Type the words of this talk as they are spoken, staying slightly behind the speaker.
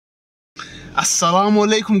Assalamu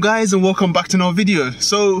alaikum guys, and welcome back to another video.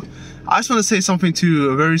 So I just want to say something to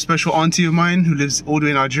a very special auntie of mine who lives all the way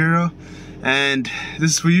in Nigeria, and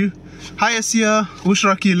this is for you. Hi Asia,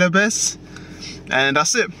 Ushraki Lebes, and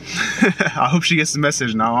that's it. I hope she gets the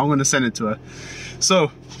message now. I'm going to send it to her.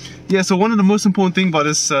 So yeah, so one of the most important things about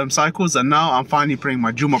this cycle is that now I'm finally praying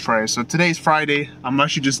my Juma prayer. So today is Friday. I'm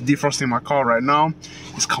actually just defrosting my car right now.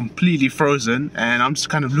 It's completely frozen and I'm just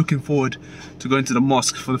kind of looking forward to going to the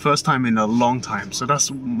mosque for the first time in a long time. So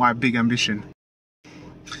that's my big ambition.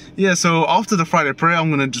 Yeah, so after the Friday prayer, I'm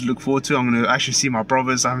going to just look forward to, I'm going to actually see my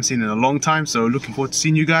brothers I haven't seen in a long time. So looking forward to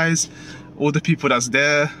seeing you guys, all the people that's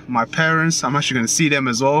there, my parents, I'm actually going to see them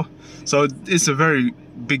as well. So it's a very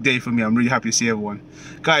big day for me. I'm really happy to see everyone.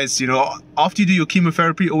 Guys, you know, after you do your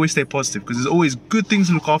chemotherapy, always stay positive because there's always good things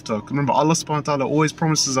to look after. Remember, Allah subhanahu wa ta'ala always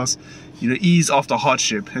promises us, you know, ease after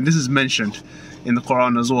hardship. And this is mentioned in the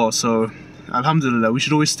Quran as well. So, alhamdulillah, we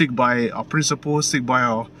should always stick by our principles, stick by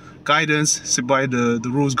our guidance, stick by the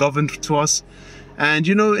rules governed to us. And,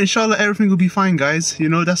 you know, inshallah, everything will be fine, guys. You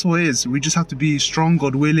know, that's what it is. We just have to be strong,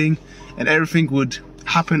 God willing, and everything would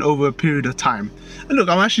happen over a period of time. And look,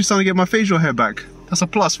 I'm actually starting to get my facial hair back. That's a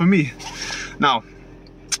plus for me. Now,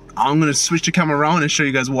 I'm going to switch the camera around and show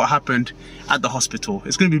you guys what happened at the hospital.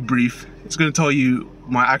 It's going to be brief. It's going to tell you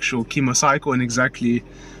my actual chemo cycle and exactly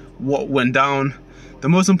what went down. The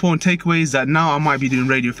most important takeaway is that now I might be doing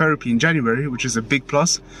radiotherapy in January, which is a big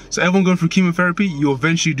plus. So everyone going through chemotherapy, you'll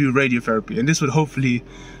eventually do radiotherapy. And this would hopefully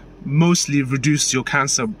mostly reduce your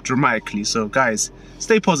cancer dramatically. So guys,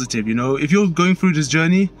 stay positive, you know. If you're going through this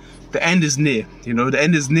journey, the end is near, you know. The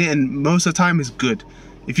end is near and most of the time is good.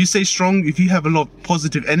 If you stay strong, if you have a lot of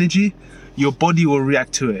positive energy, your body will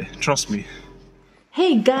react to it. Trust me.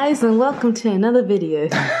 Hey guys, and welcome to another video.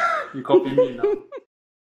 You copy me now.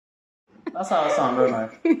 That's how I sound, don't I?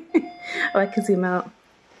 Oh, I can zoom out.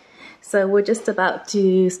 So we're just about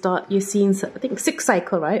to start your scenes, I think 6th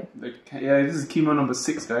cycle, right? Yeah, this is chemo number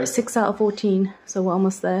 6, guys. 6 out of 14, so we're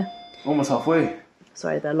almost there. Almost halfway.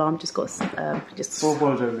 Sorry, the alarm just got, So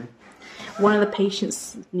apologizing. One of the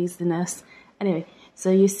patients needs the nurse. Anyway, so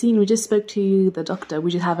you've seen, we just spoke to the doctor, we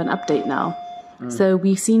just have an update now. So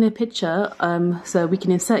we've seen a picture, so we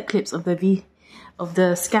can insert clips of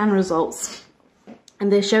the scan results.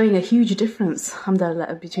 And they're showing a huge difference,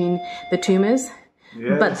 alhamdulillah, between the tumours.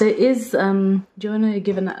 Yes. But there is, do you want to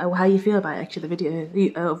give how you feel about actually the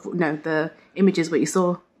video, no, the images, what you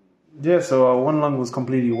saw? Yeah, so one lung was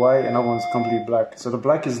completely white and another one's completely black. So the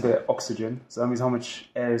black is the oxygen, so that means how much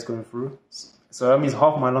air is going through. So that means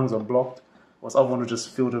half my lungs are blocked, whilst the other one was just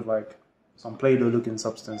filled with like some Play-Doh looking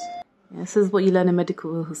substance. Yeah, this is what you learn in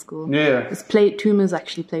medical school. Yeah. It's tumours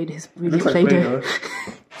actually Play-Doh.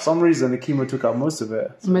 For some reason the chemo took out most of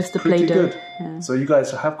it. So most of the Play-Doh. Yeah. So you guys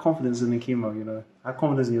should have confidence in the chemo, you know. Have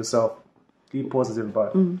confidence in yourself. Be positive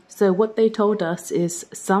about it. So what they told us is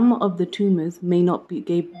some of the tumours may not be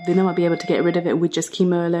able to get rid of it with just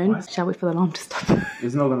chemo alone. What? Shall we wait for the alarm to stop?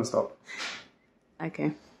 It's not going to stop.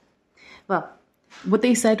 Okay. Well, what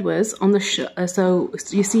they said was on the so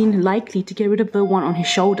you seem likely to get rid of the one on his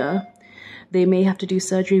shoulder. They may have to do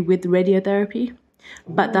surgery with radiotherapy,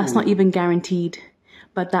 but that's not even guaranteed.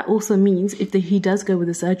 But that also means if he does go with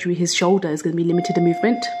the surgery, his shoulder is going to be limited in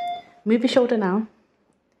movement. Move your shoulder now.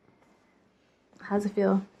 How's it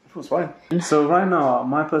feel? It feels fine. So right now,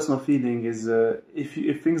 my personal feeling is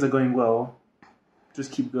if things are going well,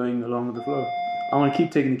 just keep going along with the flow. I want to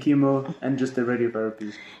keep taking the chemo and just the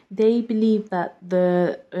radiotherapy. They believe that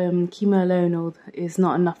the chemo alone is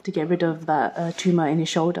not enough to get rid of that tumour in his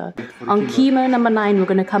shoulder. On chemo number 9, we're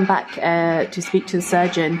going to come back to speak to the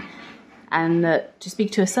surgeon. And to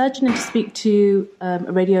speak to a surgeon and to speak to a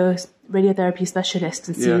radiotherapy specialist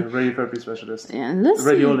and see. Yeah, radiotherapy specialist. Yeah, and let's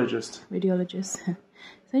radiologist. See. Radiologist.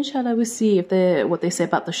 So inshallah we'll see if what they say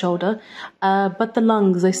about the shoulder. But the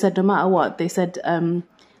lungs, they said no matter what, they said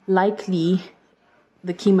likely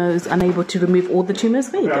the chemo is unable to remove all the tumours.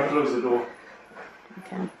 There you go. Close the door.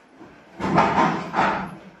 Okay.